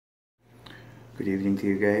Good evening to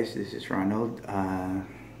you guys. This is Ronald.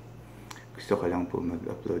 Gusto ko lang po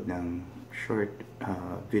mag-upload ng short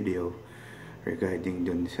video regarding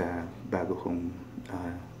dun sa bago kong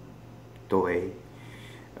toy.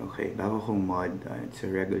 Okay, bago kong mod. It's a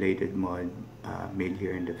regulated mod made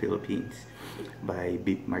here in the Philippines by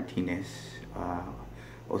Beep Martinez,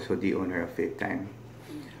 also the owner of Vapetime.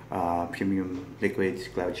 Premium liquids,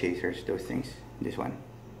 cloud chasers, those things. This one.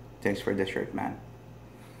 Thanks for the shirt, man.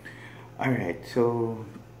 Alright, so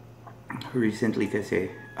recently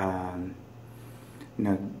kasi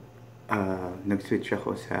nag-switch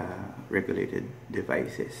ako sa regulated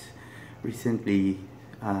devices. Recently,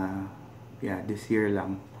 this year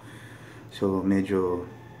lang. So medyo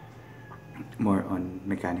more on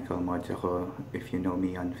mechanical mods ako. If you know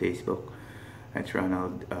me on Facebook, that's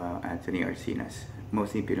Ronald Anthony Arcinas.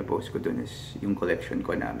 Mostly pinapost ko dun is yung collection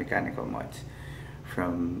ko na mechanical mods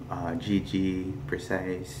from GG,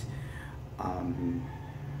 Precise,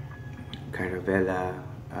 Caravella,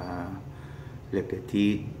 Le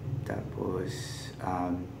Petit, tapos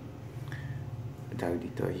tawag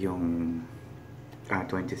dito yung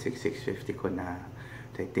 26650 ko na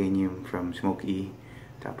titanium from Smoky,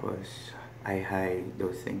 tapos I-High,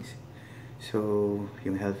 those things. So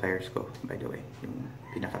yung Hellfires ko, by the way, yung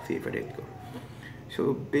pinaka-favorite ko.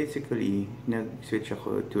 So basically, nag-switch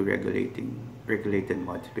ako to regulated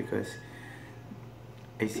mods because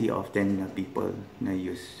I see often na people na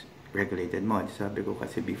use regulated mods. Sabi ko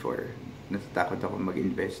kasi before, natatakot ako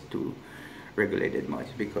mag-invest to regulated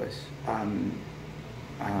mods because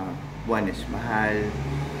one is mahal,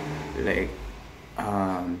 like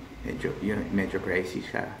medyo pricey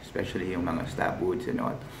siya, especially yung mga stab woods and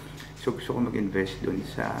all. So gusto ko mag-invest dun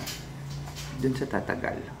sa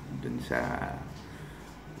tatagal, dun sa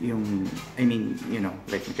yung, I mean, you know,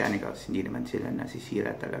 like mechanicals, hindi naman sila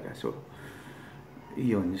nasisira talaga. So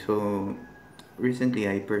yun. So recently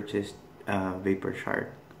I purchased Vapor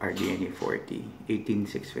Shark dna40,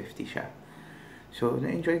 18650 siya. So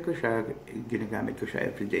na-enjoy ko siya, ginagamit ko siya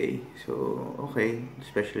everyday. So okay,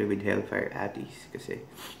 especially with Hellfire Atties kasi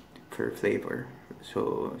for flavor.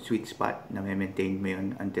 So sweet spot na may maintain mo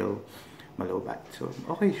yun until malobat. So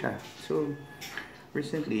okay siya. So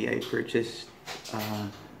recently I purchased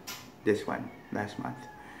this one last month.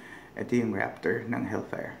 Ito yung Raptor ng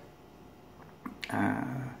Hellfire.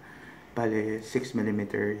 Bale 6mm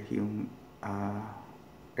yung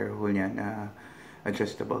air hole niya na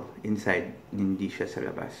adjustable inside, hindi siya sa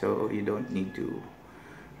labas, so you don't need to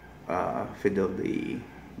fiddle the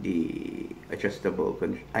adjustable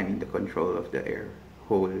the control of the air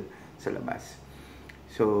hole sa labas.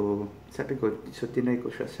 So sabi ko, so tinry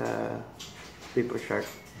ko siya sa Vapor Shark,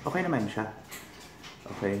 okay naman siya.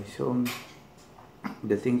 Okay, so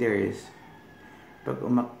the thing there is, pag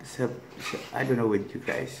I don't know with you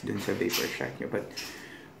guys dun sa Vapor Shark nyo, but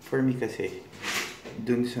for me kasi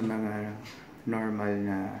dun sa mga normal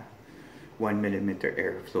na 1mm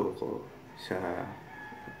airflow ko sa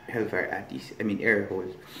Hellfire Atties, I mean air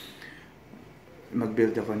hole,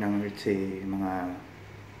 mag-build ako ng, let's say, mga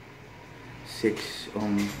 6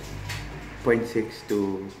 ohms, 0.6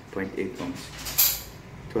 to 0.8 ohms,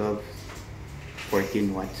 12,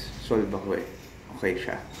 14 watts, solve ako eh, okay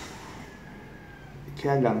siya.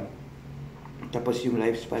 Kaya lang, tapos yung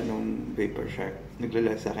lifespan ng Vapor Shark,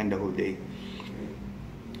 naglalast sa akin the whole day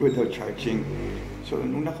without charging. So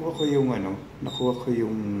nung nakuha ko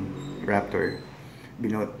yung Raptor,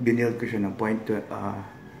 binild ko siya ng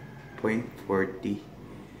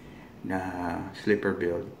 0.40 na slipper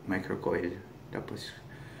build, microcoil, tapos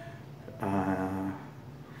 4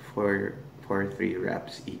 3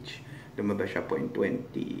 wraps each. Lumabas siya 0.26,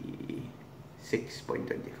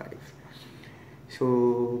 0.25.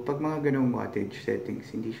 So, pag mga ganong wattage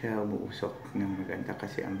settings, hindi siya umuusok ng maganda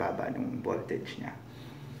kasi ang baba ng voltage niya.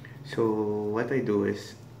 So, what I do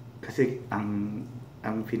is, kasi ang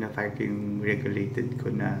pina-fire ko yung regulated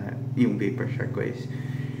ko na, yung Vapor Shark ko is,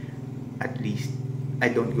 at least,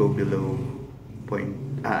 I don't go below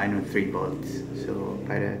 3 volts. So,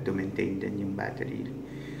 para to maintain din yung battery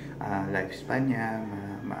lifespan niya,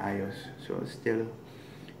 maayos. So, still,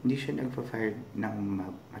 hindi siya nagpa-fire ng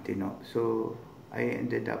matino. So, I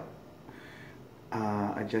ended up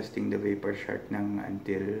adjusting the Vapor Shark ng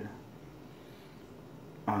until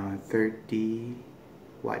 30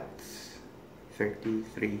 watts.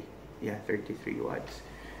 33 watts.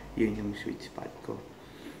 Yun yung sweet spot ko.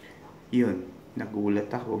 Yun,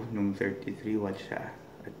 nagulat ako nung 33 watts siya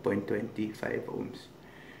at 0.25 ohms.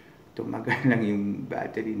 Tumagal lang yung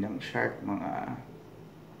battery ng Shark, mga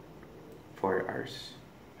 4 hours.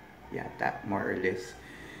 Yata, more or less.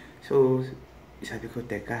 So, sabi ko,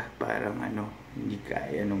 teka, parang hindi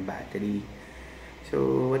kaya ng battery.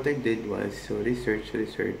 So, what I did was, research.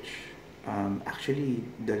 Actually,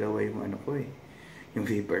 dalawa yung ano ko eh. Yung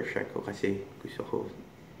vapor shark ko kasi gusto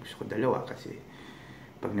ko dalawa kasi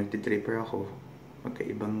pag nagtitripper ako,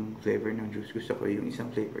 magkaibang flavor ng juice. Gusto ko yung isang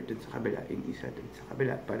flavor dun sa kabila, yung isa dun sa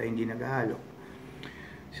kabila, para hindi naghahalo.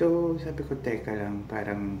 So, sabi ko, teka lang,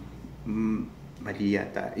 parang mali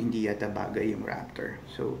yata, hindi yata bagay yung Raptor.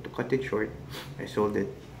 So, to cut it short, I sold it.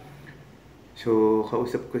 So,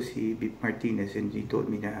 kausap ko si Beep Martinez and he told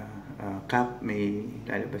me na, Cap, may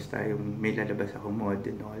lalabas akong mod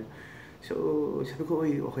and all. So, sabi ko,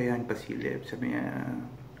 uy, okay yan, pasilip. Sabi niya,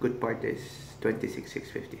 good part is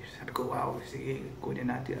 26,650. Sabi ko, wow, sige, kunin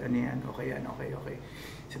natin, ano yan, okay.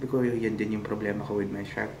 Sabi ko, yan din yung problema ko with my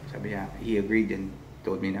shark. Sabi niya, he agreed and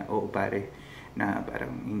told me na, oo pare, na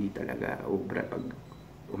parang hindi talaga obra pag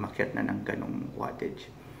umakyat na ng ganong wattage.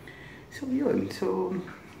 So, yun. So,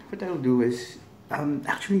 what I'll do is,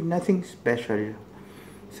 actually nothing special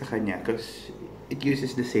sa kanya because it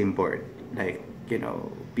uses the same board. Like,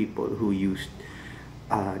 people who used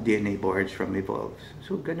DNA boards from Evolve.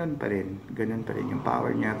 So, ganun pa rin yung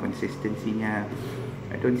power niya, consistency niya.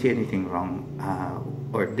 I don't see anything wrong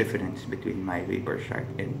or difference between my Vapor Shark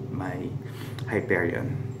and my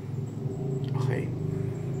Hyperion. Okay.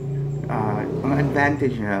 Ang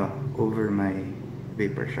advantage niya over my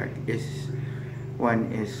Vapor Shark is,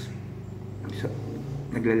 one is, so,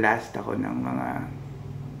 naglalast ako ng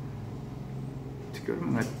siguro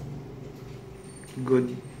mga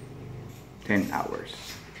good 10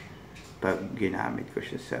 hours pag ginamit ko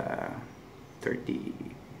siya sa 30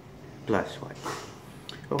 plus watts.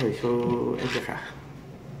 Okay, so ito siya.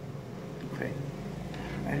 Okay.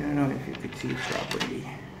 I don't know if you could see it properly.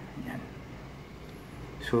 Yan.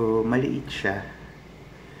 So, maliit siya.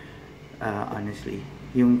 Honestly.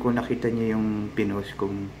 Kung nakita niyo yung pinost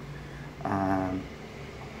kong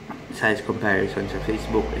size comparison sa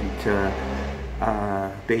Facebook and sa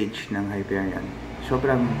page ng Hyperion,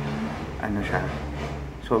 sobrang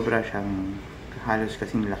sobra siyang halos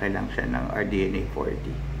kasing laki lang siya ng our dna40.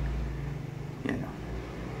 Yan o.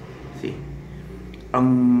 See? Ang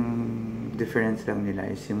difference lang nila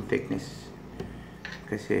is yung thickness.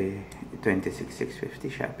 Kasi 26,650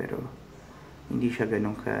 siya, pero hindi siya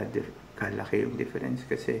ganun kalaki yung difference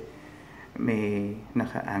kasi may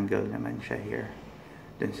naka-angle naman siya here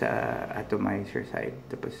dun sa atomizer side.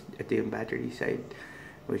 Tapos ito yung battery side,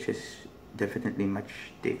 which is definitely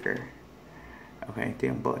much thicker. Okay, ito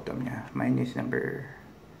yung bottom niya. Mine is number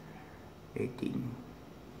 18.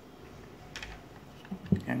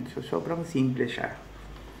 Yan. So, sobrang simple siya.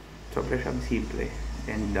 Sobrang siyang simple.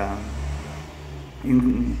 And,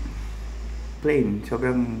 yung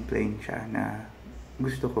sobrang plain siya na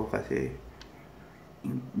gusto ko kasi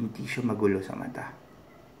hindi siya magulo sa mata.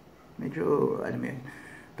 Medyo, alam mo yun,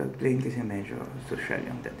 pag plain kasi medyo social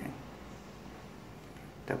yung dating.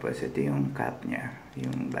 Tapos, ito yung cap niya,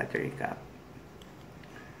 yung battery cap.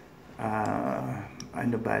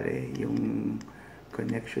 Yung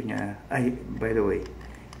connection niya, by the way,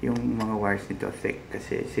 yung mga wires nito thick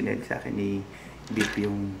kasi sinend sa akin ni Beep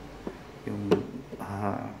yung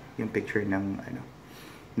picture ng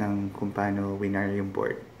kung paano winner yung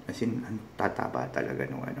board. As in, ang tataba talaga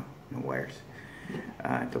ng wires.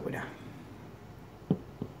 Ito po na.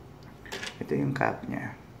 Ito yung cap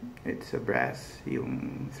niya. It's a brass,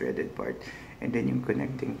 yung threaded part. And then yung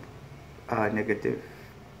connecting negative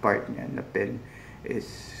part niya na pin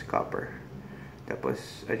is copper.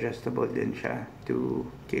 Tapos adjustable din siya to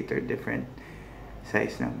cater different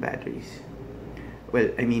size ng batteries. Well,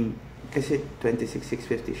 I mean, kasi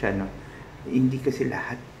 26,650 siya, no? Hindi kasi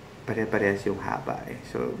lahat pare-parehas yung haba eh.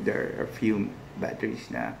 So there are few batteries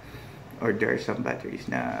na, or there are some batteries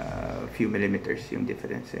na few millimeters yung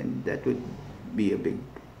difference, and that would be a big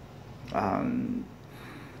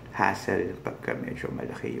hassle pagka medyo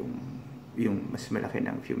malaki yung mas malaki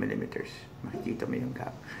ng few millimeters. Makikita mo yung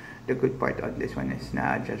gap. The good part on this one is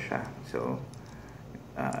na-adjust siya. So,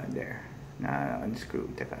 there. Na-unscrew.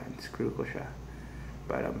 Unscrew ko siya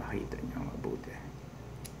para makita nyo mabuti.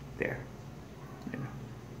 There. Yun.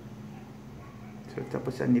 So,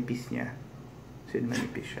 tapos ang nipis niya. So,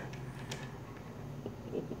 manipis siya.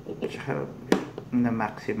 Tsaka,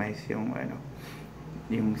 na-maximize yung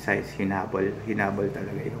yung size, hinabol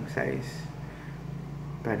talaga yung size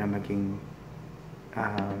para maging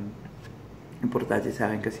importante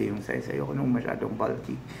sa akin kasi yung size. Ayoko nung masyadong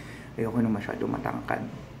bulky, ayoko nung masyadong matangkad.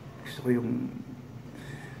 Gusto ko yung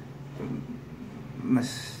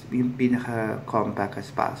pinaka compact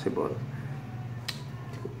as possible.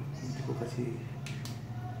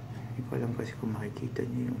 Hindi ko alam kasi kung makikita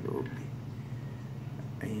niyo yung loob.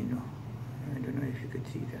 Ayun, no? I don't know if you could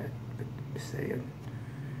see that, but Basta yun.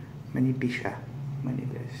 Manipis siya.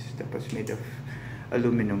 Manipis. Tapos made of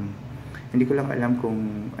aluminum. Hindi ko lang alam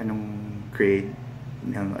kung anong grade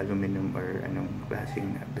ng aluminum or anong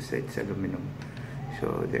klaseng basta it's aluminum.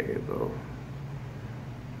 So there you go.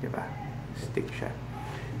 Diba? Stick siya.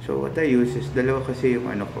 So what I use is dalawa kasi yung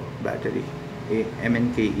ano ko, battery.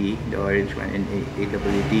 MNKE, the orange one, and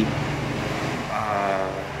AWD.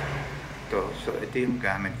 So ito yung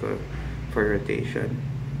gamit ko for rotation.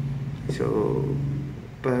 So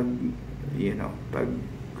pag pag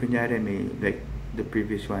kunyari may like the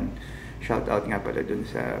previous one, shout out nga pala dun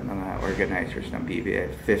sa mga organizers ng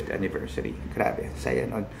BBF 5th anniversary. Grabe, saya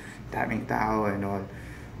nun. Daming tao and all.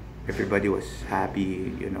 Everybody was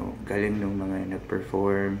happy, galing nung mga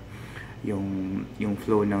nag-perform, yung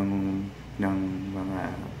flow ng mga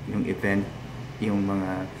yung event, yung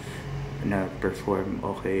mga na-perform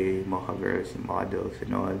okay, Mocha girls, models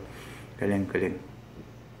and all. Galing.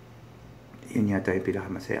 Yun yata yung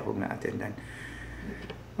pinakamasaya kong na-attendan.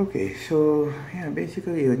 Okay, so yeah,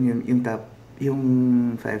 basically yun yung top, yung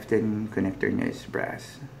 510 connector niya is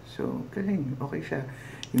brass. So galing, okay siya.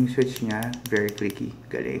 Yung switch niya very clicky,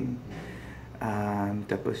 galing.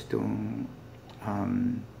 Tapos tong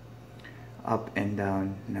up and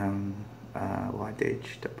down ng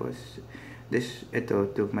wattage. Tapos ito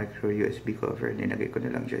to micro USB cover, nilagay ko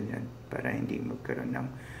na lang dyan yan para hindi magkaroon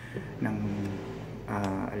ng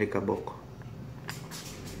alikabok.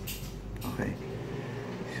 Okay.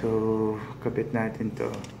 So, kapit natin to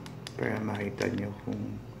para makita nyo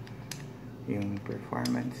kung yung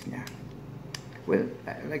performance niya. Well,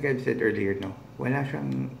 like I've said earlier,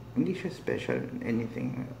 hindi siya special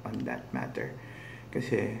anything on that matter.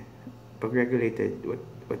 Kasi, pag regulated,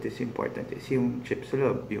 what is important is yung chip sa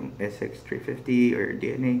loob, yung SX350 or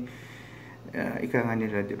DNA. Ika nga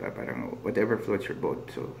nila, di ba, parang whatever floats your boat.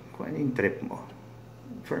 So, kung ano yung trip mo.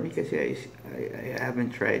 For me kasi, I haven't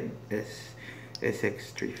tried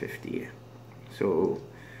SX350. So,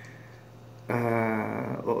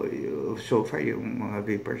 so far yung mga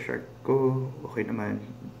Vapor Shark ko, okay naman.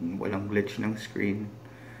 Walang glitch ng screen.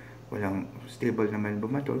 Walang stable naman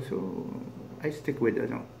bumato. So, I stick with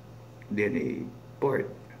DNA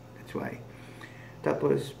board. That's why.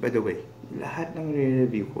 Tapos, by the way, lahat ng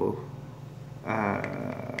re-review ko,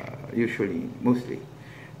 mostly,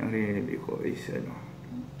 ang re-review ko is,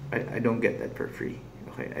 I don't get that for free.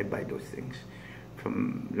 Okay, I buy those things.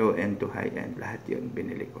 From low end to high end, lahat yun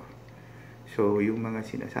binili ko. So, yung mga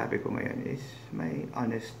sinasabi ko ngayon is my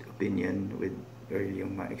honest opinion or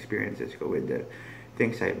yung mga experiences ko with the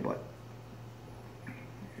things I bought.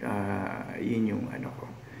 Yun yung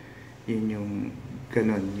ko. Yun yung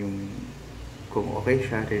ganun, yung kung okay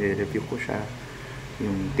siya, re-review ko siya.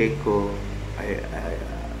 Yung take ko,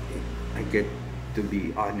 I get to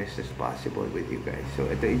be honest as possible with you guys. So,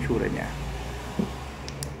 ito yung itsura niya.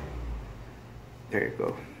 There you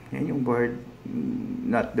go. Yan yung board,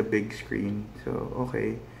 not the big screen. So,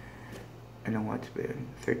 okay. Anong watts ba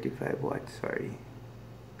yun? 35 watts, sorry.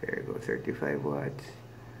 There you go, 35 watts.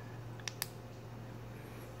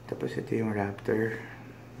 Tapos ito yung Raptor.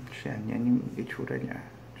 Yan yung itsura niya.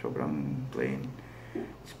 Sobrang plain.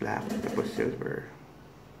 It's black, tapos silver.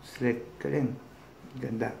 Slick, galing.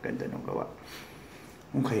 Ganda nung gawa.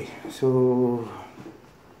 Okay, so...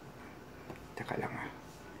 Taka lang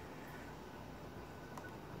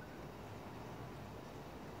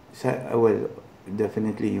well,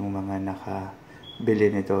 definitely yung mga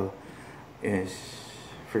nakabili nito is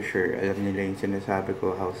for sure, alam nila yung sinasabi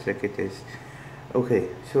ko, how slick it is. Okay,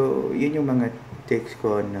 so yun yung mga takes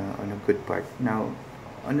ko on a good part. Now,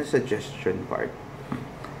 on a suggestion part,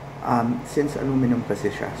 since aluminum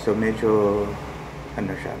kasi siya, so medyo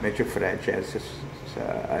fragile sa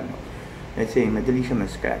let's say, madali siya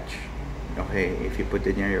ma-scratch. Okay, if you put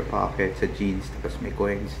it in your pocket, sa jeans, tapos may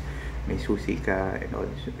coins, may susi ka, and all,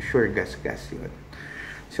 sure, gas yun.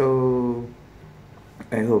 So,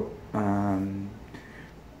 I hope,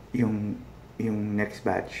 yung next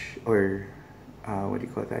batch, or, what do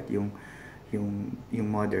you call that, yung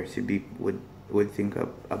modder, si Beep would think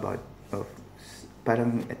about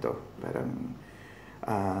parang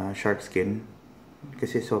shark skin,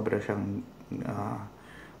 kasi sobra siyang,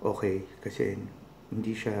 okay, kasi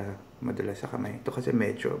hindi siya madulas sa kamay. Ito kasi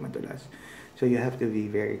medyo madulas. So you have to be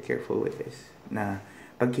very careful with this. Na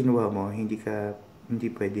pag kinuha mo, hindi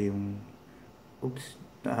pwede yung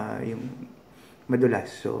madulas.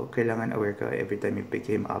 So kailangan aware ka every time you pick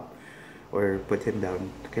him up or put him down.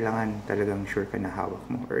 Kailangan talagang sure ka na hawak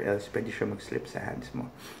mo, or else pwede siya mag-slip sa hands mo.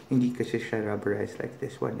 Hindi kasi siya rubberized like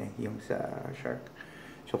this one yung sa shark.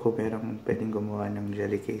 So kung pwedeng gumawa ng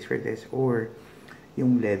jelly case for this, or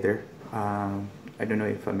yung leather, I don't know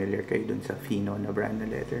if familiar kayo dun sa Fino na brand na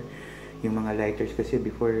leather. Yung mga lighters kasi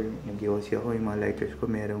before nag-Yossi ako, yung mga lighters ko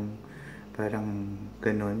merong parang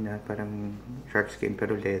ganun na parang shark skin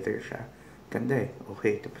pero leather siya. Ganda eh.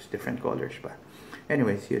 Okay, tapos different colors pa.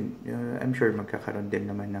 Anyways, yun. I'm sure magkakaroon din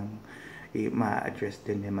naman ng ma-address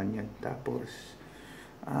din naman yun. Tapos,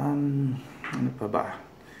 ano pa ba?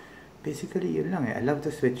 Basically, yun lang eh. I love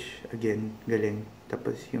the switch. Again, galing.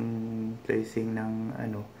 Tapos yung placing ng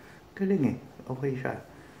galing eh. Okay siya.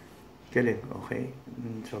 Galing, okay.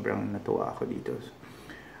 Sobrang natuwa ako dito.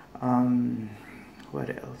 What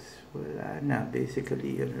else? Wala na.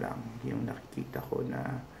 Basically, yun lang. Yung nakikita ko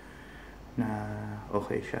na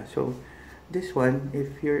okay siya. So, this one,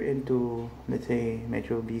 if you're into, let's say,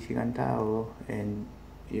 medyo busy kang tao and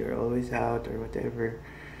you're always out or whatever,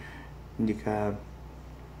 hindi ka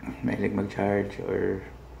mahilig mag-charge or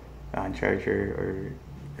charger or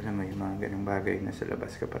alam mo yung mga ganang bagay na sa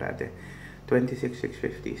labas ka parate,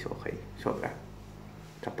 26,650 is okay. Sobra.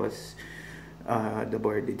 Tapos, the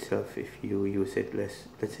board itself, if you use it let's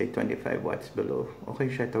say 25 watts below, okay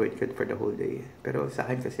siya, tawid good for the whole day. Pero sa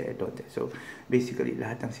akin kasi I don't. So, basically,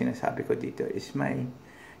 lahat ng sinasabi ko dito is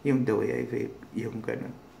yung the way I vape, yung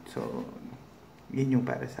ganun. So, yun yung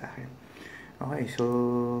para sa akin. Okay, so,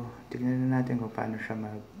 tignan na natin kung paano siya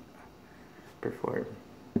mag-perform.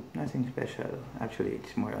 Nothing special. Actually,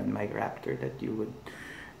 it's more on my Raptor that you would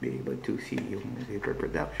be able to see yung vapor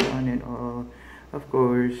production and all. Of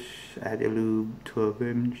course, add a lube, 12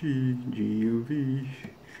 mg, GUV.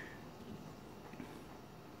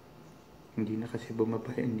 Hindi na kasi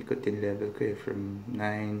bumaba yung nicotine level ko eh. From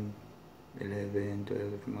 9, 11,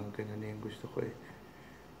 12, mga ganun na yung gusto ko eh.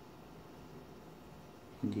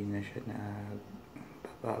 Hindi na siya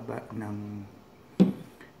nagbababa ng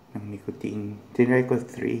nicotine. Tinry ko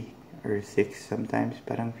 3 or 6 sometimes.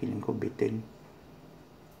 Parang feeling ko bitin.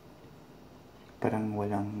 Parang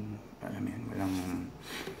walang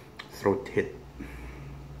throat hit.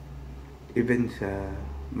 Even sa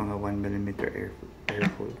mga 1mm air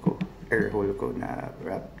hole ko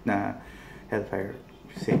na Hellfire,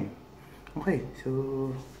 same. Okay,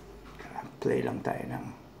 so play lang tayo ng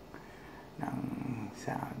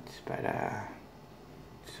sounds para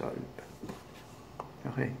solve.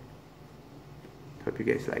 Okay. Hope you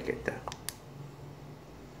guys like it.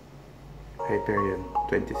 Hyperion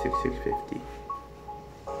 26650.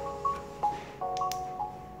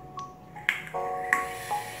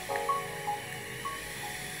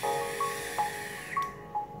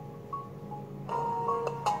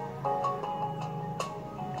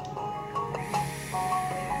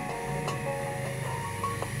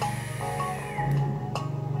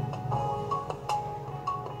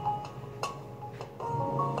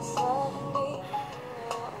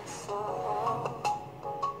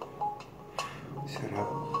 Sarap.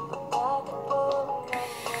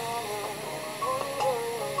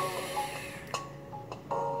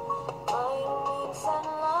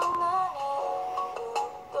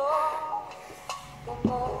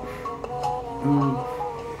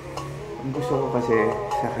 Ang gusto ko kasi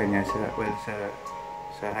sa kanya,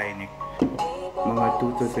 sa Hynix, mga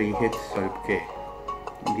 2 to 3 hits solve ka eh.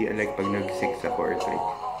 Hindi like pag nag-6 ako or 3.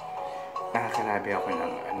 Nakakarabi ako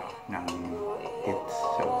ng hits.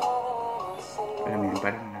 So, alam mo yun,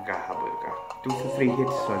 parang naghahabol ka. 2 to 3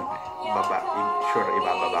 hits solve. Sure,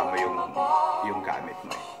 ibababa mo yung gamit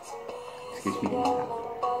mo eh. Excuse me.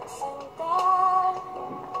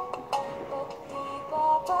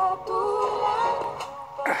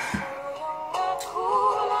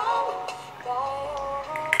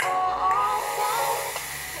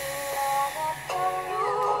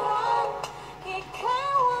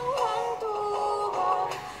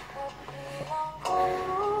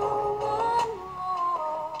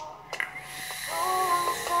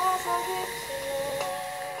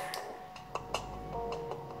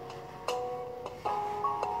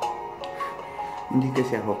 Hindi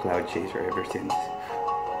kasi ako cloud chaser ever since.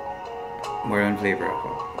 More on flavor ako.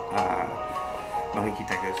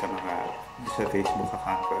 Makikita ko sa Facebook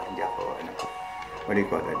account ko, hindi ako, what do you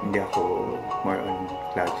call that? Hindi ako more on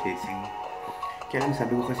cloud chasing. Kaya lang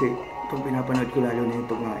sabi ko kasi, pag pinapanood ko lalo na yung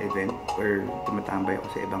pag mga event or tumatambay ako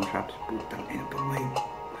sa ibang shops, putang ina, pag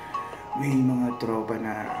may mga tropa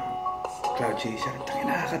na cloud chaser,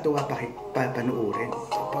 nakakatuwa panuorin.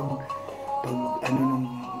 So, pag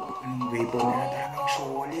nung vapor nila talagang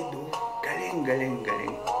solid, oh. Galing.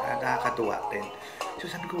 Nakakatuwa din. So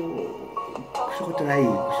sabi ko, gusto ko try.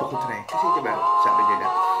 Kasi diba, sabi nila,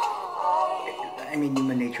 I mean,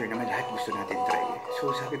 human nature naman, lahat gusto natin try.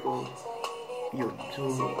 So sabi ko, yun. So,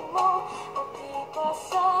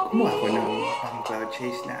 kumuha ko ng pang cloud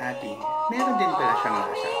chase na ati. Meron din pala siyang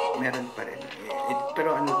lasa. Meron pa rin. It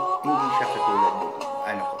Pero ano, hindi siya katulad ng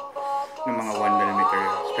ano ko, ng mga 1mm,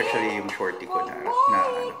 especially yung shorty ko na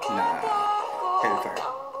Hellfire.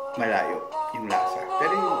 Malayo yung lasa.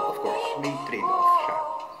 Pero yung, of course, may trade-off siya.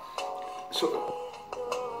 So,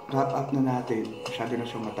 wrap up na natin. Masyado na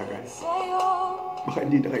siyang matagal. Baka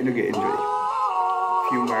hindi na kayo nag-enjoy.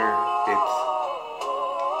 Few more tips.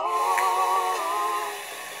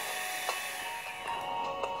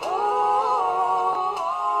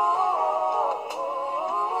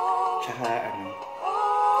 Tsaka ano,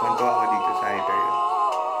 kwanto ako dito sa Hyperion.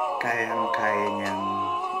 Kaya niyang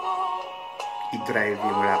i-drive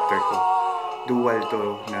yung Raptor ko. Dual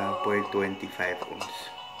to na 0.25 ohms.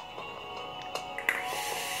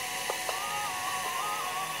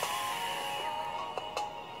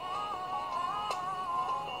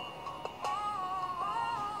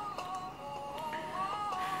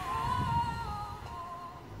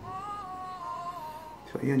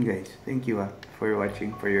 So, ayun guys. Thank you for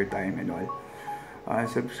watching, for your time and all.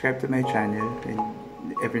 Subscribe to my channel, and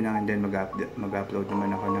every now and then mag-upload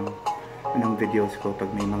naman ako ng videos ko pag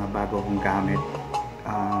may mga bago akong gamit.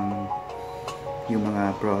 Yung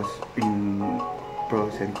mga pros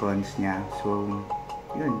and cons niya. So,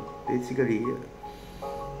 yun. Basically,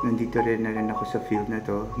 nandito rin ako sa field na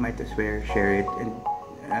to. Might as well share it, and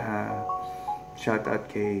shout out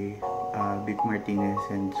kay Vic Martinez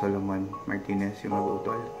and Solomon Martinez, yung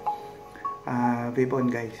mag-utol. Vape on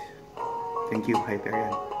guys. Thank you,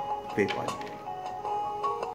 Hyperion. Vape on.